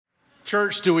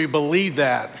Church, do we believe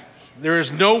that? There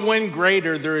is no one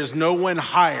greater, there is no one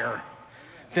higher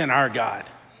than our God.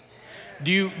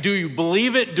 Do you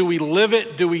believe it? Do we live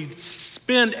it? Do we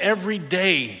spend every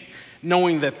day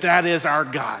knowing that that is our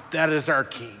God, that is our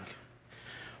King?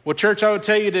 Well, church, I would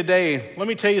tell you today, let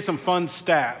me tell you some fun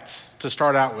stats to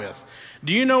start out with.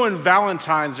 Do you know in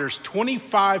Valentine's there's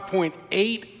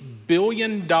 $25.8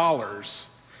 billion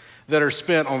that are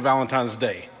spent on Valentine's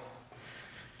Day?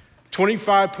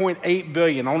 25.8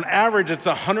 billion. On average, it's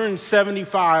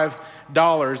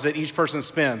 $175 that each person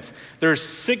spends. There's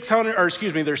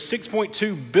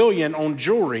 6.2 billion on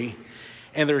jewelry,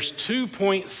 and there's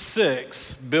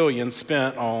 2.6 billion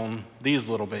spent on these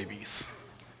little babies.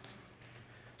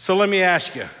 So let me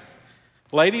ask you,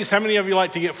 ladies, how many of you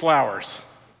like to get flowers?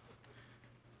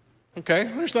 Okay,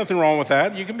 there's nothing wrong with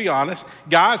that. You can be honest.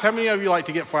 Guys, how many of you like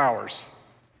to get flowers?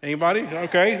 Anybody?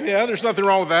 Okay, yeah, there's nothing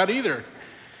wrong with that either.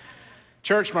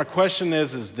 Church, my question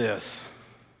is this.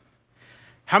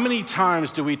 How many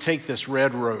times do we take this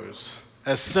red rose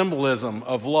as symbolism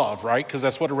of love, right? Because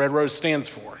that's what a red rose stands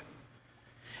for.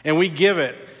 And we give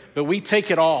it, but we take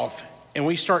it off and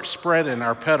we start spreading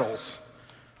our petals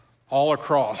all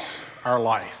across our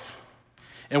life.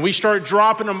 And we start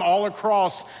dropping them all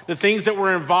across the things that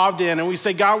we're involved in. And we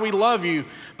say, God, we love you,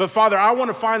 but Father, I want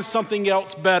to find something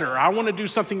else better. I want to do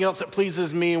something else that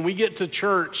pleases me. And we get to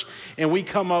church and we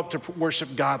come up to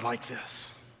worship God like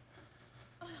this.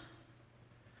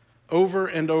 Over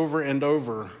and over and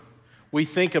over, we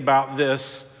think about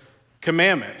this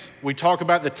commandment. We talk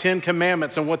about the 10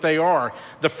 commandments and what they are.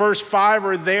 The first 5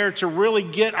 are there to really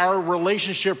get our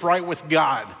relationship right with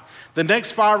God. The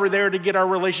next 5 are there to get our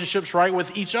relationships right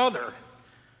with each other.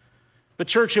 But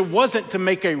church, it wasn't to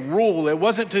make a rule. It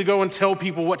wasn't to go and tell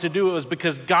people what to do. It was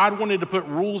because God wanted to put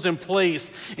rules in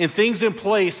place and things in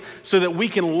place so that we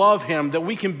can love him, that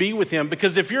we can be with him.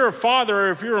 Because if you're a father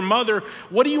or if you're a mother,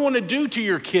 what do you want to do to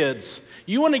your kids?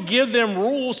 You want to give them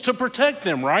rules to protect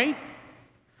them, right?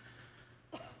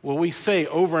 Well, we say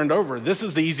over and over, this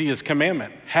is the easiest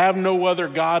commandment. Have no other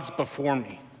gods before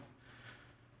me.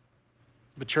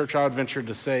 But church, I would venture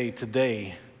to say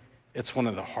today, it's one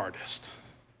of the hardest.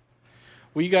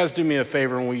 Will you guys do me a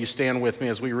favor and will you stand with me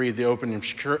as we read the opening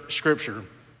scripture,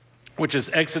 which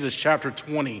is Exodus chapter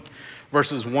 20,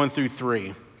 verses 1 through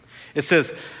 3. It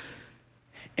says,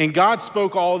 and God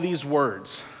spoke all these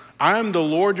words, I am the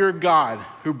Lord your God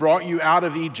who brought you out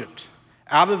of Egypt,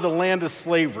 out of the land of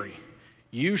slavery.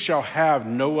 You shall have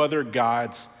no other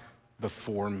gods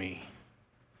before me.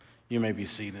 You may be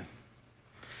seated.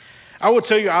 I will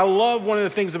tell you, I love one of the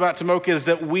things about Tomoka is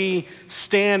that we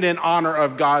stand in honor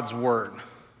of God's word.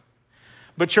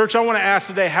 But church, I want to ask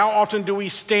today, how often do we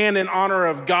stand in honor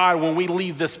of God when we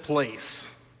leave this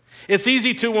place? It's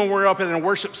easy to when we're up in a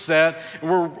worship set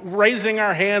and we're raising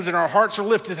our hands and our hearts are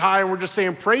lifted high and we're just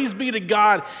saying, praise be to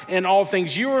God in all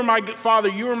things. You are my Father,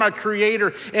 you are my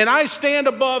Creator, and I stand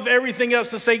above everything else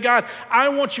to say, God, I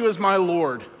want you as my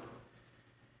Lord.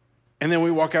 And then we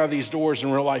walk out of these doors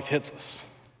and real life hits us.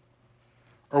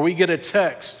 Or we get a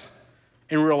text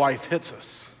and real life hits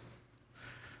us.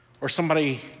 Or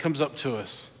somebody comes up to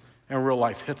us and real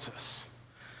life hits us.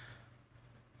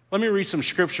 Let me read some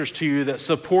scriptures to you that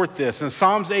support this. In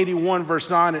Psalms 81, verse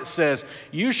 9, it says,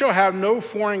 you shall have no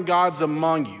foreign gods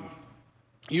among you.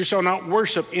 You shall not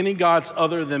worship any gods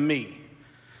other than me.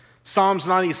 Psalms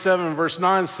 97, verse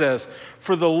 9 says,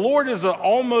 for the Lord is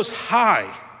almost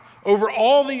high over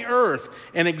all the earth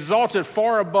and exalted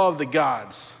far above the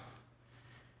gods.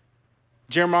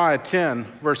 Jeremiah 10,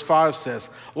 verse 5 says,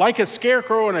 like a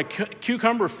scarecrow in a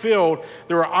cucumber field,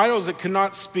 there are idols that could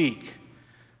not speak.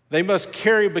 They must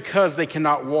carry because they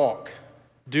cannot walk.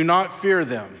 Do not fear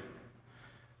them.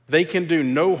 They can do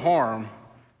no harm,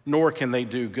 nor can they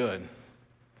do good.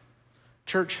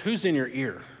 Church, who's in your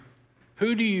ear?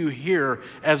 Who do you hear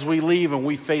as we leave and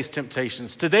we face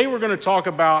temptations? Today we're going to talk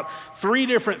about 3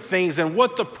 different things and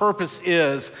what the purpose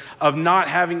is of not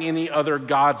having any other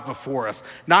gods before us,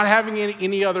 not having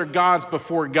any other gods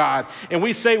before God. And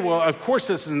we say, well, of course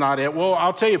this is not it. Well,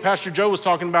 I'll tell you, Pastor Joe was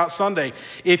talking about Sunday.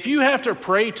 If you have to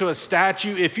pray to a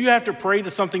statue, if you have to pray to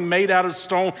something made out of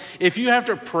stone, if you have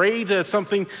to pray to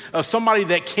something of somebody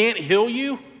that can't heal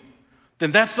you, then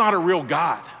that's not a real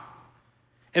God.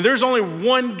 And there's only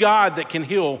one God that can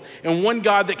heal and one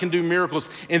God that can do miracles,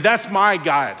 and that's my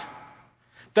God.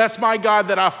 That's my God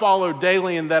that I follow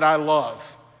daily and that I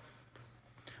love.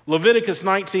 Leviticus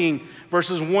 19,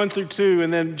 verses 1 through 2,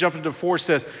 and then jumping to 4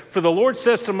 says, for the Lord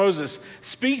says to Moses,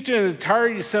 speak to an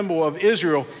entirety assembly of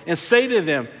Israel and say to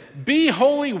them, be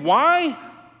holy. Why?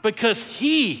 Because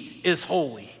he is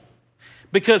holy.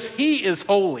 Because he is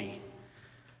holy.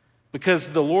 because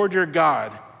the Lord your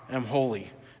God am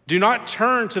holy. Do not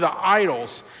turn to the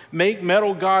idols, make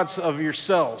metal gods of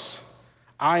yourselves.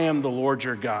 I am the Lord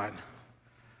your God.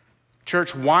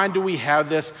 Church, why do we have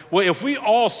this? Well, if we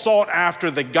all sought after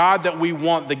the God that we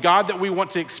want, the God that we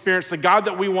want to experience, the God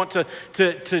that we want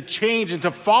to change and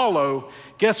to follow,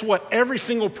 guess what? Every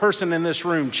single person in this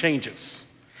room changes.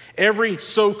 Every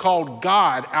so-called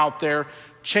God out there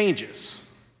changes.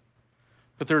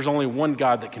 But there's only one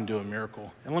God that can do a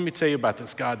miracle. And let me tell you about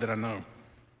this God that I know.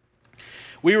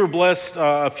 We were blessed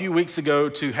a few weeks ago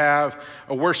to have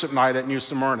a worship night at New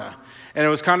Smyrna. And it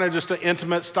was kind of just an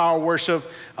intimate style worship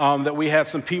that we had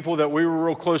some people that we were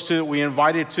real close to that we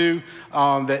invited to,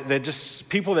 that just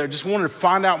people that just wanted to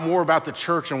find out more about the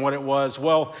church and what it was.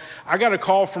 Well, I got a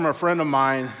call from a friend of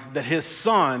mine that his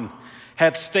son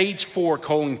had stage 4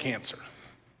 colon cancer.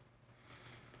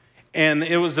 And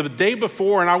it was the day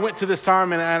before, and I went to this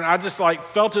time, and I just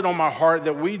felt it on my heart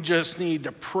that we just need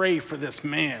to pray for this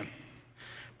man.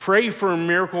 Pray for a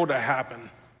miracle to happen.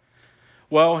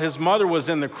 Well, his mother was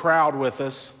in the crowd with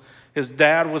us. His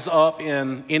dad was up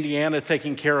in Indiana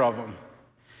taking care of him.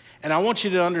 And I want you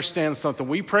to understand something.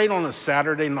 We prayed on a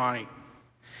Saturday night,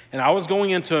 and I was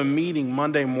going into a meeting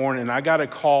Monday morning, and I got a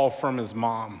call from his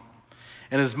mom.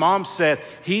 And his mom said,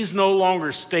 he's no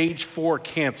longer stage 4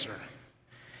 cancer.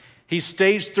 He's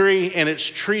stage 3, and it's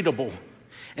treatable.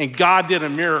 And God did a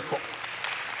miracle.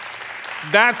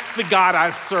 That's the God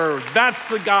I serve. That's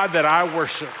the God that I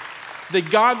worship. The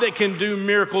God that can do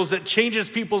miracles, that changes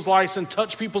people's lives and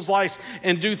touch people's lives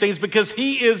and do things, because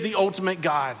he is the ultimate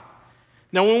God.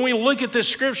 Now, when we look at this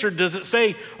scripture, does it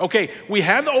say, okay, we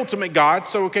have the ultimate God,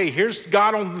 so okay, here's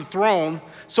God on the throne,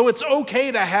 so it's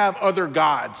okay to have other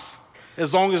gods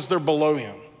as long as they're below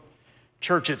him?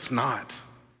 Church, it's not.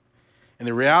 And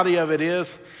the reality of it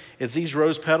is these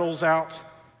rose petals out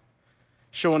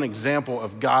show an example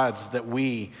of gods that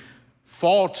we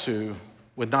fall to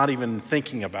with not even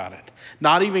thinking about it,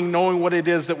 not even knowing what it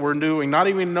is that we're doing, not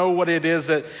even know what it is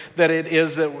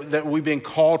that we've been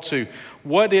called to,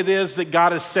 what it is that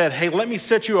God has said, hey, let me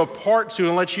set you apart to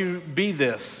and let you be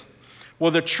this.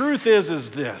 Well, the truth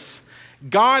is this.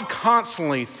 God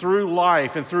constantly, through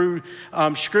life and through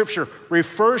Scripture,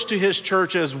 refers to his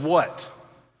church as what?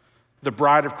 The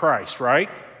bride of Christ, right?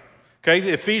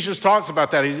 Okay, Ephesians talks about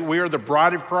that. We are the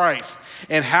bride of Christ,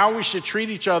 and how we should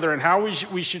treat each other, and how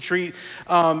we should treat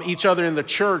each other in the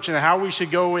church, and how we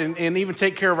should go and even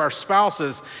take care of our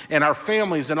spouses and our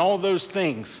families and all those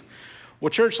things. Well,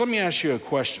 church, let me ask you a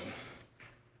question.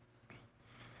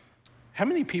 How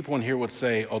many people in here would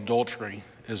say adultery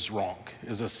is wrong,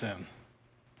 is a sin?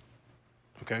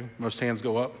 Okay, most hands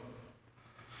go up.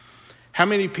 How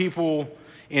many people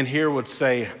in here would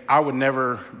say, I would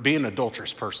never be an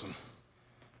adulterous person?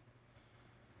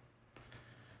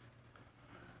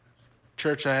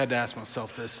 Church, I had to ask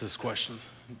myself this question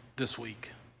this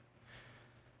week.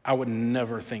 I would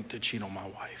never think to cheat on my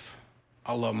wife.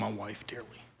 I love my wife dearly.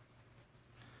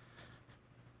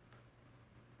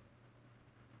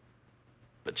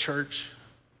 But church,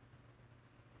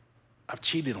 I've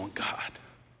cheated on God.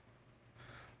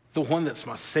 The one that's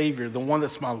my Savior, the one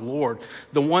that's my Lord,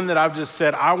 the one that I've just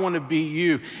said, I want to be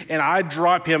you. And I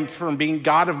drop him from being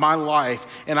God of my life,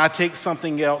 and I take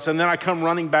something else. And then I come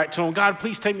running back to him, God,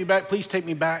 please take me back, please take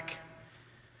me back.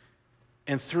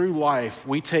 And through life,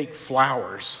 we take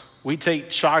flowers, we take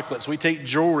chocolates, we take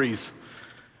jewelries.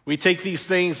 We take these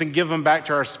things and give them back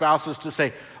to our spouses to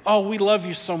say, oh, we love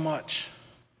you so much.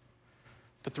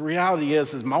 But the reality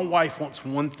is my wife wants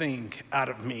one thing out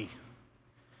of me.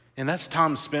 And that's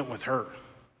time spent with her.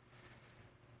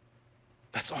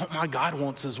 That's all my God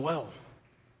wants as well,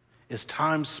 is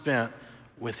time spent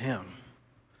with him.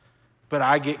 But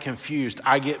I get confused,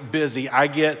 I get busy, I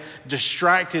get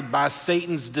distracted by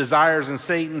Satan's desires and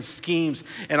Satan's schemes.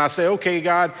 And I say, okay,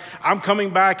 God, I'm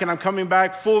coming back, and I'm coming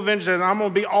back full of vengeance, and I'm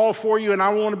going to be all for you, and I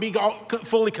want to be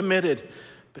fully committed.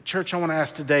 But church, I want to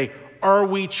ask today, are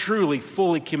we truly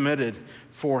fully committed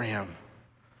for him?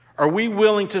 Are we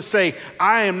willing to say,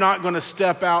 I am not going to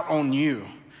step out on you?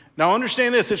 Now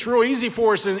understand this, it's real easy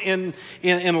for us in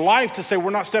life to say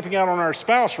we're not stepping out on our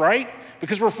spouse, right?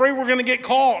 Because we're afraid we're going to get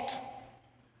caught.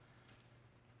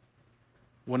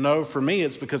 Well, no, for me,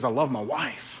 it's because I love my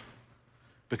wife.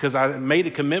 Because I made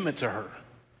a commitment to her.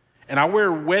 And I wear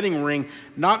a wedding ring,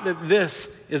 not that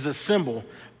this is a symbol,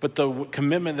 but the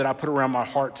commitment that I put around my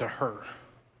heart to her.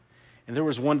 And there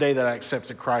was one day that I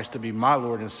accepted Christ to be my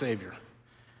Lord and Savior.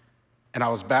 And I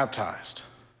was baptized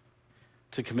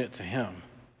to commit to him.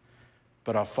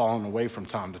 But I've fallen away from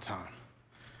time to time.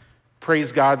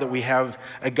 Praise God that we have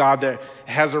a God that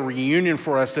has a reunion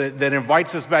for us, that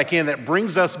invites us back in, that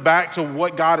brings us back to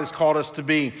what God has called us to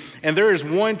be. And there is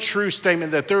one true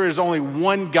statement that there is only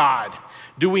one God.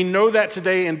 Do we know that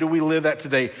today, and do we live that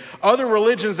today? Other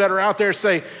religions that are out there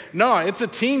say, no, it's a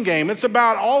team game. It's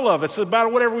about all of us. It's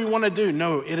about whatever we want to do.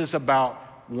 No, it is about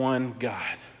one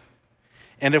God.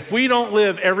 And if we don't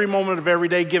live every moment of every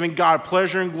day giving God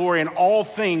pleasure and glory in all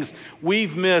things,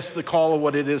 we've missed the call of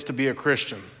what it is to be a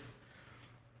Christian.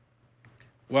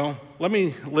 Well, let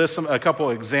me list a couple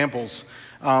of examples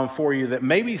for you that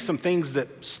maybe some things that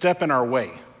step in our way.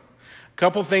 A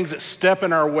couple of things that step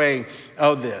in our way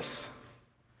of this.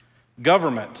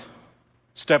 Government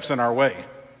steps in our way.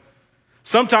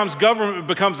 Sometimes government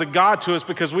becomes a god to us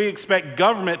because we expect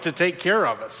government to take care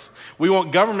of us. We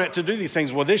want government to do these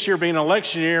things. Well, this year being an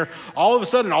election year, all of a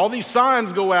sudden all these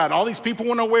signs go out. All these people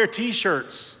want to wear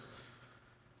t-shirts.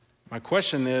 My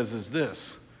question is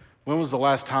this. When was the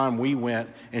last time we went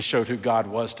and showed who God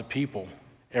was to people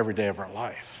every day of our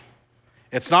life?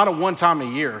 It's not a one time a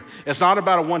year. It's not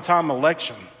about a one-time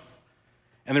election.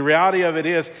 And the reality of it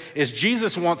is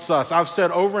Jesus wants us. I've said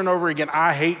over and over again,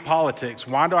 I hate politics.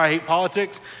 Why do I hate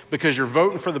politics? Because you're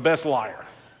voting for the best liar.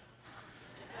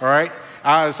 All right?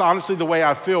 It's honestly the way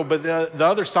I feel. But the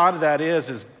other side of that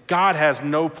is God has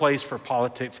no place for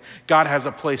politics. God has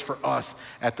a place for us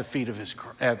at the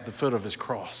foot of his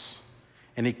cross.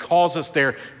 And he calls us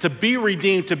there to be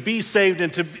redeemed, to be saved,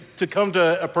 and to come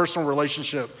to a personal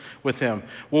relationship with him.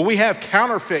 Well, we have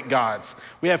counterfeit gods.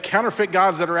 We have counterfeit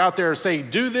gods that are out there saying,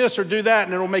 do this or do that,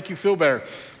 and it'll make you feel better.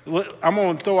 I'm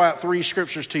going to throw out 3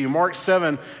 scriptures to you. Mark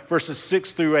 7, verses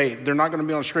 6 through 8. They're not going to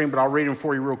be on the screen, but I'll read them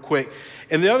for you real quick.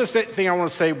 And the other thing I want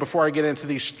to say before I get into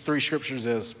these 3 scriptures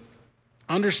is,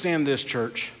 understand this,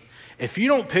 church. If you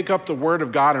don't pick up the word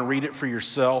of God and read it for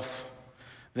yourself,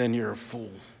 then you're a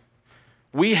fool.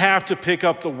 We have to pick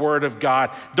up the word of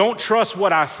God. Don't trust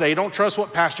what I say. Don't trust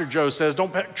what Pastor Joe says.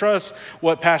 Don't trust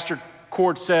what Pastor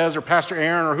Cord says or Pastor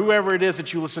Aaron or whoever it is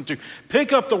that you listen to.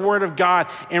 Pick up the word of God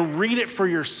and read it for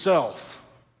yourself.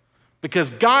 Because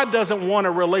God doesn't want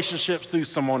a relationship through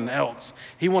someone else.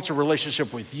 He wants a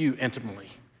relationship with you intimately.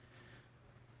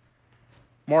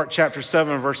 Mark chapter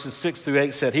 7, verses 6 through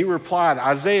 8 said, he replied,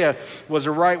 Isaiah was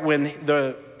right when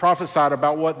the prophesied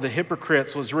about what the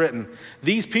hypocrites was written.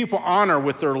 These people honor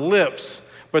with their lips,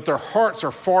 but their hearts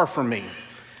are far from me.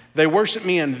 They worship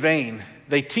me in vain.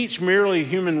 They teach merely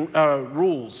human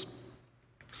rules.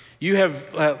 You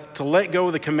have to let go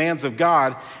of the commands of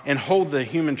God and hold the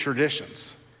human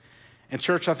traditions. And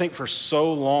church, I think for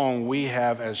so long we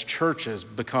have as churches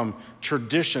become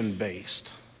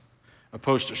tradition-based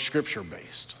opposed to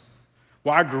scripture-based.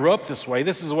 Well, I grew up this way.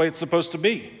 This is the way it's supposed to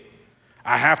be.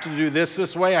 I have to do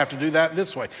this way. I have to do that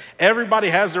this way. Everybody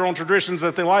has their own traditions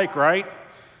that they like, right?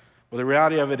 Well, the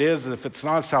reality of it is if it's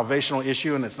not a salvational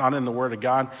issue and it's not in the Word of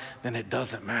God, then it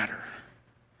doesn't matter.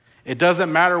 It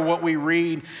doesn't matter what we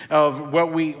read, of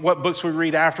what books we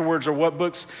read afterwards or what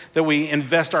books that we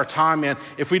invest our time in.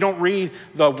 If we don't read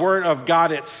the Word of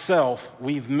God itself,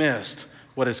 we've missed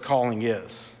what His calling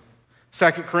is. 2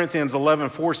 Corinthians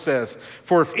 11:4 says,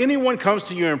 for if anyone comes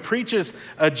to you and preaches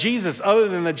a Jesus other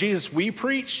than the Jesus we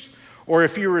preached, or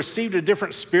if you received a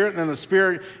different spirit than the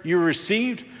spirit you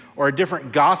received, or a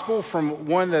different gospel from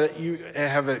one that you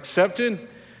have accepted,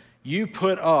 you give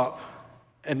it up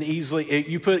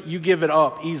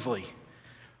easily.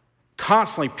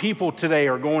 Constantly, people today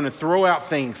are going to throw out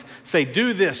things, say,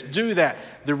 do this, do that.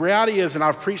 The reality is, and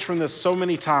I've preached from this so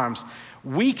many times,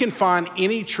 we can find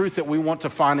any truth that we want to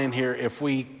find in here if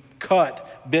we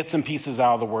cut bits and pieces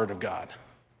out of the Word of God.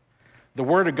 The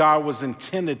Word of God was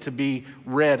intended to be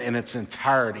read in its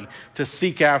entirety, to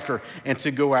seek after and to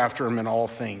go after Him in all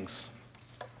things.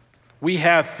 We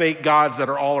have fake gods that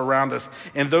are all around us,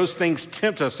 and those things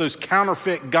tempt us. Those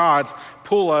counterfeit gods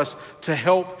pull us to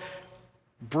help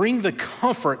bring the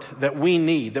comfort that we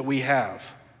need, that we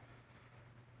have.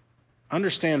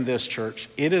 Understand this, church.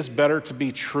 It is better to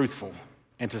be truthful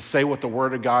and to say what the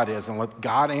Word of God is and let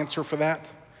God answer for that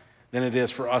than it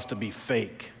is for us to be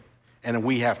fake and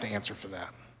we have to answer for that.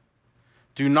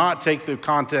 Do not take the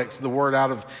word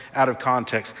out of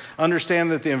context.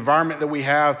 Understand that the environment that we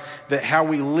have, that how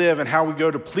we live and how we go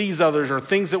to please others or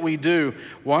things that we do,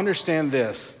 well, understand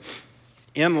this.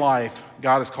 In life,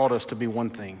 God has called us to be one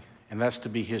thing, and that's to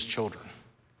be His children.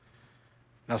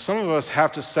 Now, some of us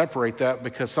have to separate that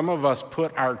because some of us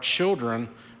put our children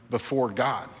before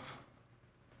God.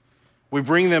 We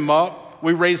bring them up,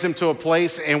 we raise them to a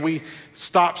place, and we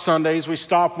stop Sundays, we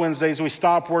stop Wednesdays, we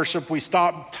stop worship, we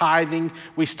stop tithing,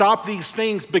 we stop these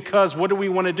things because what do we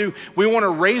want to do? We want to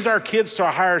raise our kids to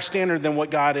a higher standard than what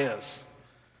God is.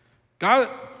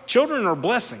 Children are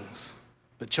blessings,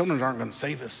 but children aren't going to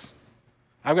save us.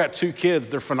 I've got 2 kids.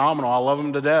 They're phenomenal. I love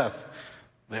them to death.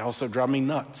 They also drive me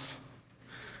nuts.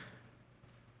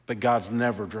 But God's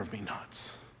never drove me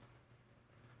nuts.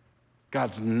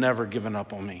 God's never given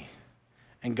up on me.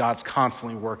 And God's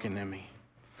constantly working in me.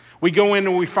 We go in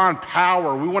and we find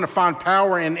power. We want to find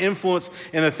power and influence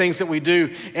in the things that we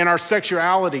do. In our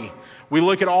sexuality, we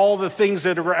look at all the things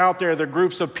that are out there, the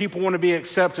groups of people want to be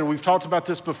accepted. We've talked about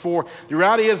this before. The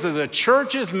reality is that the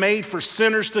church is made for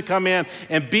sinners to come in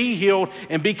and be healed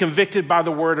and be convicted by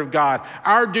the word of God.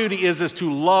 Our duty is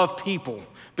to love people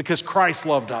because Christ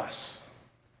loved us.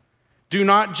 Do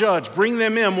not judge. Bring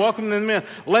them in. Welcome them in.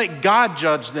 Let God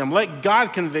judge them. Let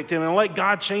God convict them and let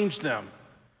God change them.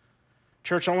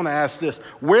 Church, I want to ask this.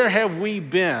 Where have we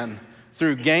been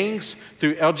through gangs,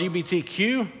 through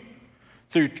LGBTQ,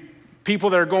 through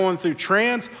people that are going through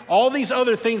trans, all these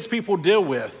other things people deal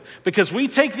with? Because we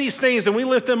take these things and we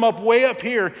lift them up way up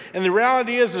here, and the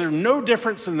reality is there's no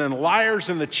difference in the liars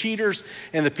and the cheaters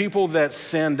and the people that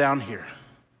sin down here.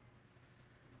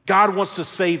 God wants to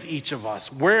save each of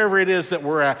us, wherever it is that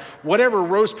we're at. Whatever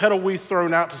rose petal we've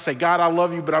thrown out to say, God, I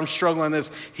love you, but I'm struggling in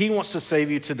this, he wants to save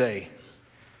you today.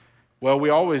 Well, we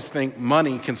always think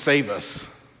money can save us.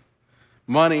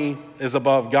 Money is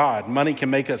above God. Money can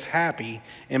make us happy,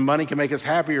 and money can make us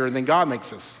happier than God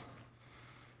makes us.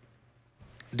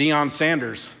 Deion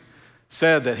Sanders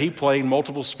said that he played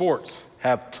multiple sports,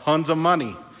 had tons of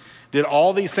money, did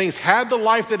all these things, had the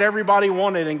life that everybody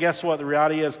wanted, and guess what? The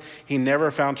reality is he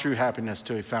never found true happiness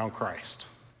till he found Christ.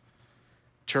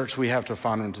 Church, we have to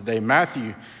find him today.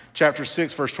 Matthew chapter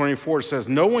 6, verse 24 says,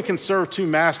 no one can serve 2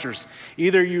 masters.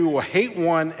 Either you will hate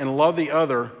one and love the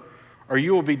other, or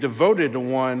you will be devoted to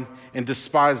one and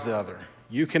despise the other.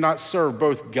 You cannot serve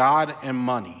both God and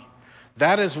money.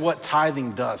 That is what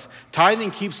tithing does.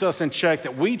 Tithing keeps us in check,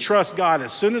 that we trust God.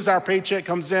 As soon as our paycheck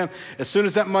comes in, as soon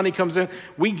as that money comes in,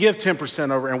 we give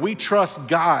 10% over, and we trust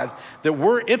God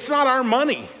that it's not our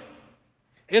money.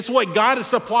 It's what God has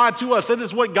supplied to us. It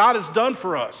is what God has done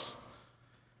for us.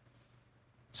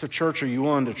 So church, are you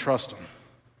willing to trust him?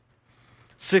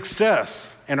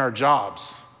 Success in our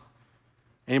jobs.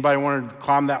 Anybody want to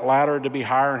climb that ladder to be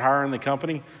higher and higher in the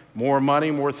company? More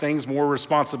money, more things, more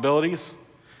responsibilities?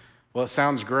 Well, it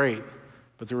sounds great,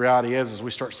 but the reality is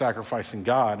we start sacrificing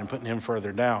God and putting him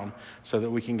further down so that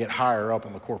we can get higher up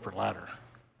on the corporate ladder.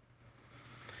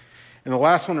 And the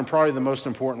last one, and probably the most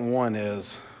important one,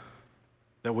 is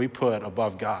that we put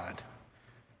above God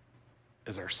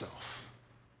is ourselves.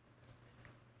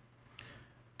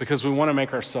 Because we want to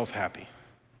make ourselves happy.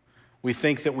 We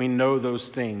think that we know those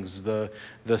things, the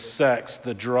sex,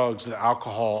 the drugs, the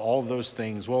alcohol, all those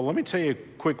things. Well, let me tell you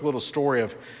a quick little story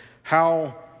of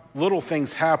how little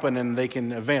things happen and they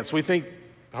can advance. We think,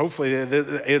 hopefully,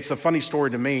 it's a funny story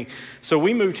to me. So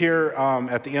we moved here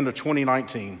at the end of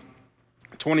 2019.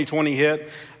 2020 hit.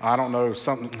 I don't know,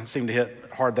 something seemed to hit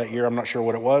hard that year. I'm not sure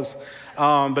what it was.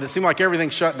 But it seemed like everything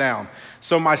shut down.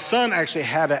 So my son actually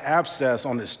had an abscess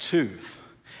on his tooth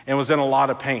and was in a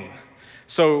lot of pain.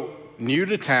 So new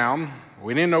to town,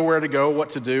 we didn't know where to go,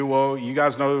 what to do. Well, you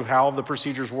guys know how the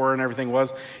procedures were and everything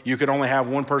was. You could only have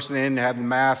one person in, had a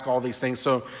mask, all these things.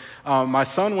 So my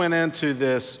son went into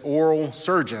this oral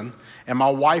surgeon, and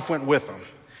my wife went with him.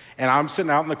 And I'm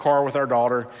sitting out in the car with our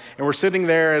daughter, and we're sitting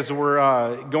there as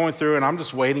we're going through, and I'm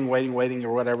just waiting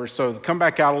or whatever. So come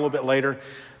back out a little bit later.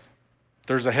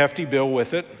 There's a hefty bill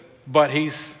with it, but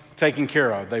he's taken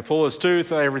care of. They pull his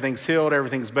tooth, everything's healed,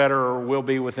 everything's better, or will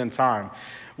be within time.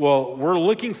 Well, we're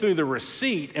looking through the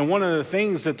receipt, and one of the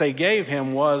things that they gave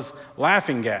him was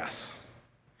laughing gas.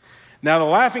 Now, the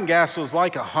laughing gas was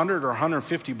like $100 or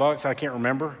 $150, I can't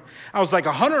remember. I was like,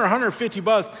 $100 or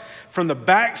 $150 from the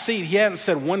back seat. He hadn't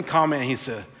said one comment. He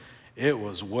said, it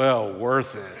was well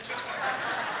worth it.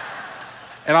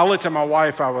 And I looked at my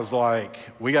wife. I was like,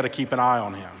 we got to keep an eye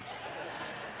on him.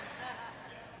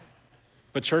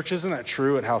 But church, isn't that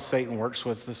true at how Satan works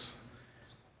with us?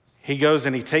 He goes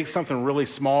and he takes something really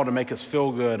small to make us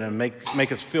feel good and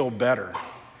make us feel better.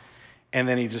 And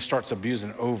then he just starts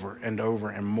abusing over and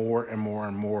over and more and more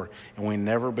and more. And we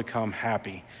never become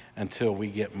happy until we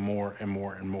get more and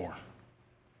more and more.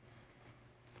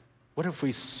 What if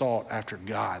we sought after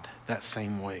God that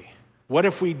same way? What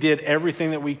if we did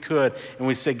everything that we could and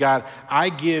we said, God, I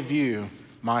give you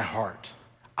my heart.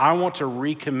 I want to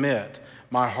recommit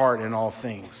my heart in all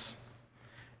things.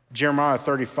 Jeremiah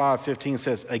 35:15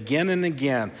 says, again and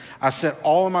again, I sent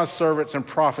all of my servants and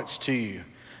prophets to you.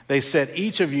 They said,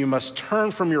 each of you must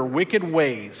turn from your wicked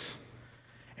ways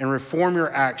and reform your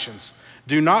actions.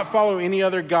 Do not follow any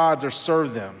other gods or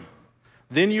serve them.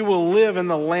 Then you will live in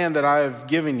the land that I have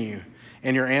given you.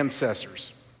 and your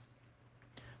ancestors.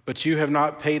 But you have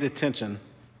not paid attention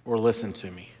or listened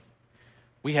to me.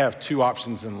 We have two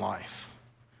options in life.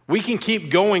 We can keep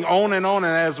going on and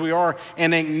as we are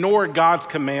and ignore God's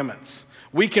commandments.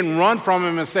 We can run from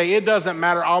him and say, it doesn't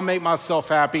matter, I'll make myself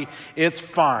happy, it's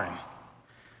fine.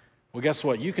 Well, guess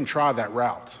what? You can try that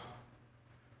route.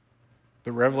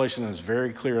 But Revelation is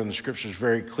very clear, and the scripture is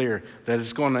very clear, that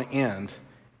it's going to end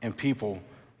in people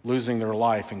losing their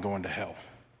life and going to hell.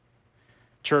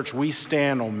 Church, we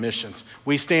stand on missions.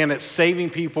 We stand at saving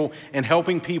people and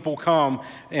helping people come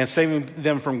and saving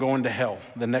them from going to hell,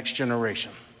 the next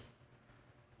generation.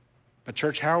 But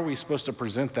church, how are we supposed to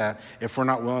present that if we're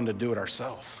not willing to do it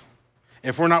ourselves?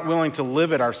 If we're not willing to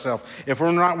live it ourselves? If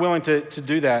we're not willing to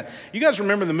do that? You guys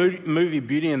remember the movie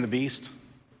Beauty and the Beast?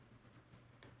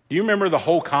 You remember the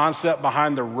whole concept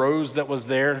behind the rose that was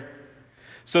there?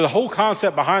 So the whole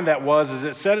concept behind that is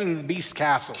it set in the Beast's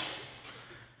castle.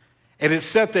 And it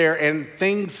sat there and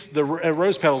the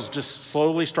rose petals just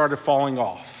slowly started falling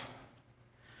off.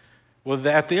 Well,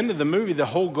 at the end of the movie, the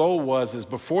whole goal is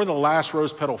before the last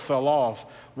rose petal fell off,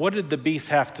 what did the beast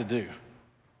have to do?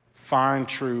 Find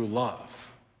true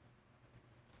love.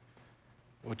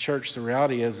 Well, church, the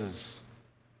reality is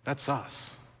that's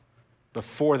us.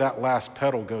 Before that last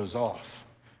petal goes off,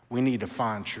 we need to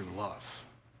find true love.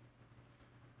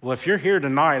 Well, if you're here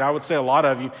tonight, I would say a lot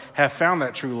of you have found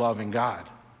that true love in God.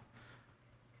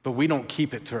 But we don't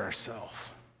keep it to ourselves.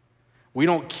 We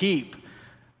don't keep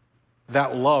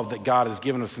that love that God has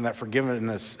given us and that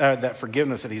forgiveness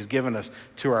that he's given us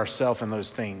to ourselves and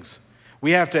those things.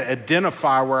 We have to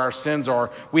identify where our sins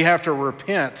are. We have to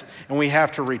repent and we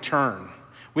have to return.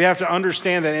 We have to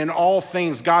understand that in all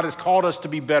things, God has called us to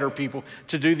be better people,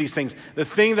 to do these things. The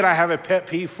thing that I have a pet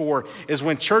peeve for is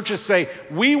when churches say,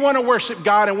 we want to worship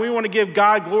God and we want to give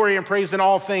God glory and praise in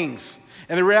all things.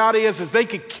 And the reality is they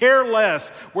could care less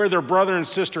where their brother and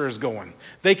sister is going.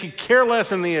 They could care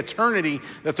less in the eternity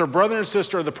that their brother and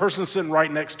sister or the person sitting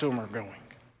right next to them are going.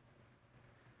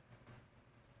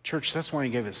 Church, that's why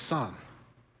he gave his son.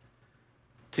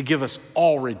 To give us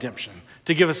all redemption,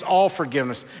 to give us all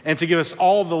forgiveness, and to give us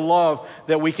all the love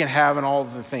that we can have in all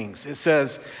of the things. It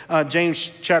says,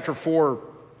 James chapter 4,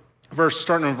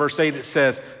 starting in verse 8, it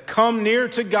says, come near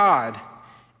to God,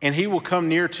 and he will come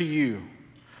near to you.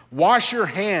 Wash your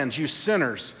hands, you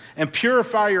sinners, and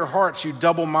purify your hearts, you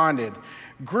double-minded.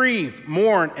 Grieve,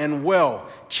 mourn, and wail.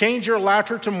 Change your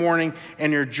laughter to mourning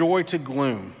and your joy to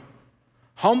gloom.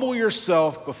 Humble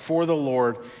yourself before the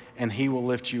Lord, and he will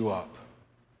lift you up.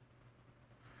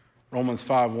 Romans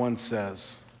 5:1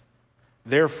 says,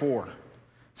 therefore,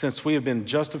 since we have been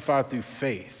justified through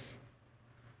faith,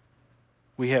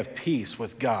 we have peace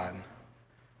with God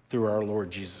through our Lord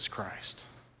Jesus Christ.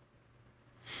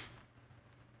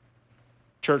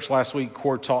 Church, last week,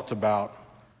 Cord talked about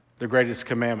the greatest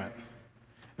commandment.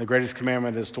 The greatest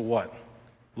commandment is to what?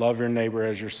 Love your neighbor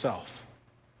as yourself.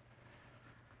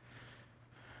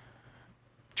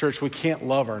 Church, we can't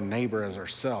love our neighbor as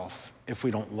ourselves if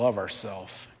we don't love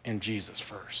ourselves in Jesus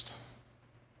first.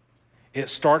 It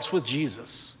starts with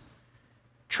Jesus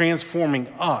transforming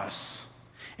us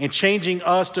and changing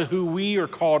us to who we are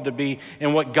called to be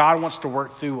and what God wants to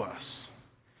work through us.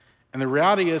 And the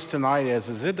reality is tonight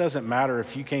is it doesn't matter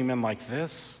if you came in like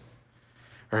this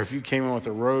or if you came in with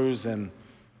a rose and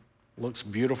looks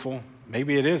beautiful.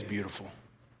 Maybe it is beautiful.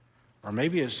 Or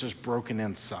maybe it's just broken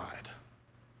inside.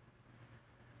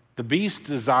 The beast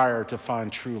desired to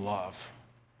find true love,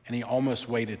 and he almost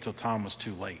waited till time was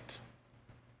too late.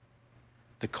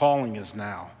 The calling is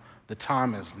now. The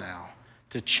time is now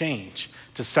to change,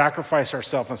 to sacrifice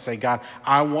ourselves and say, God,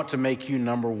 I want to make you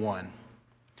number one.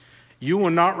 You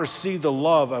will not receive the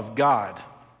love of God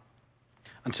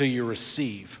until you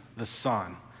receive the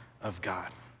Son of God.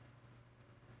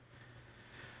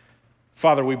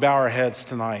 Father, we bow our heads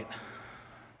tonight.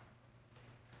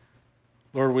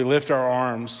 Lord, we lift our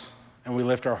arms and we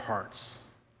lift our hearts.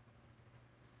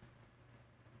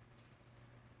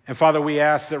 And Father, we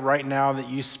ask that right now that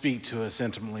you speak to us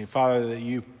intimately. Father, that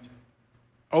you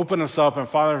open us up. And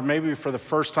Father, maybe for the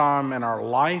first time in our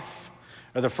life,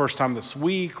 or the first time this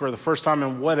week, or the first time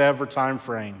in whatever time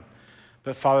frame.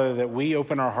 But Father, that we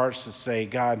open our hearts to say,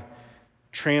 God,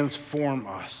 transform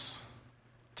us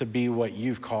to be what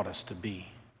you've called us to be.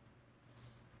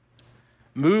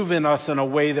 Move in us in a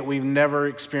way that we've never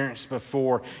experienced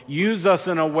before. Use us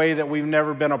in a way that we've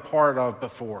never been a part of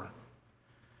before.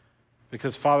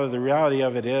 Because Father, the reality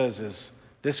of it is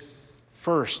this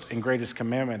first and greatest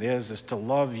commandment is to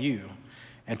love you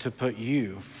and to put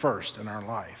you first in our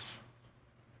life.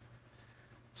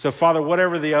 So, Father,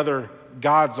 whatever the other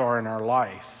gods are in our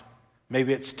life,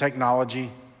 maybe it's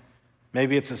technology,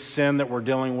 Maybe it's a sin that we're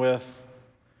dealing with.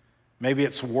 Maybe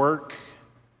it's work.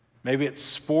 Maybe it's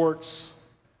sports.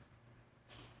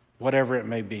 Whatever it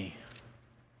may be.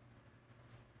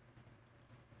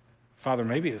 Father,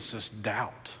 maybe it's just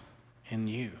doubt in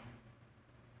you.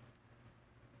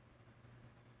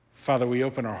 Father, we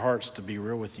open our hearts to be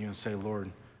real with you and say,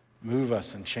 Lord, move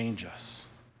us and change us.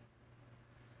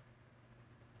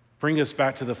 Bring us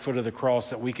back to the foot of the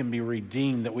cross that we can be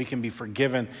redeemed, that we can be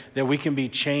forgiven, that we can be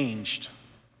changed.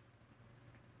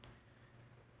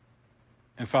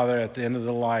 And Father, at the end of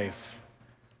the life,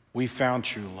 we found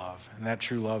true love, and that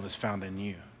true love is found in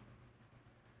you.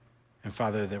 And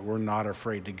Father, that we're not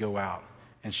afraid to go out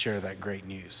and share that great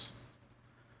news.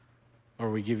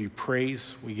 Lord, we give you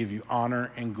praise, we give you honor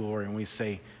and glory, and we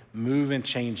say, move and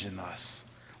change in us.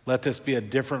 Let this be a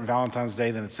different Valentine's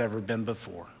Day than it's ever been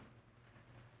before.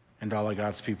 And all of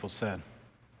God's people said,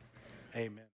 amen.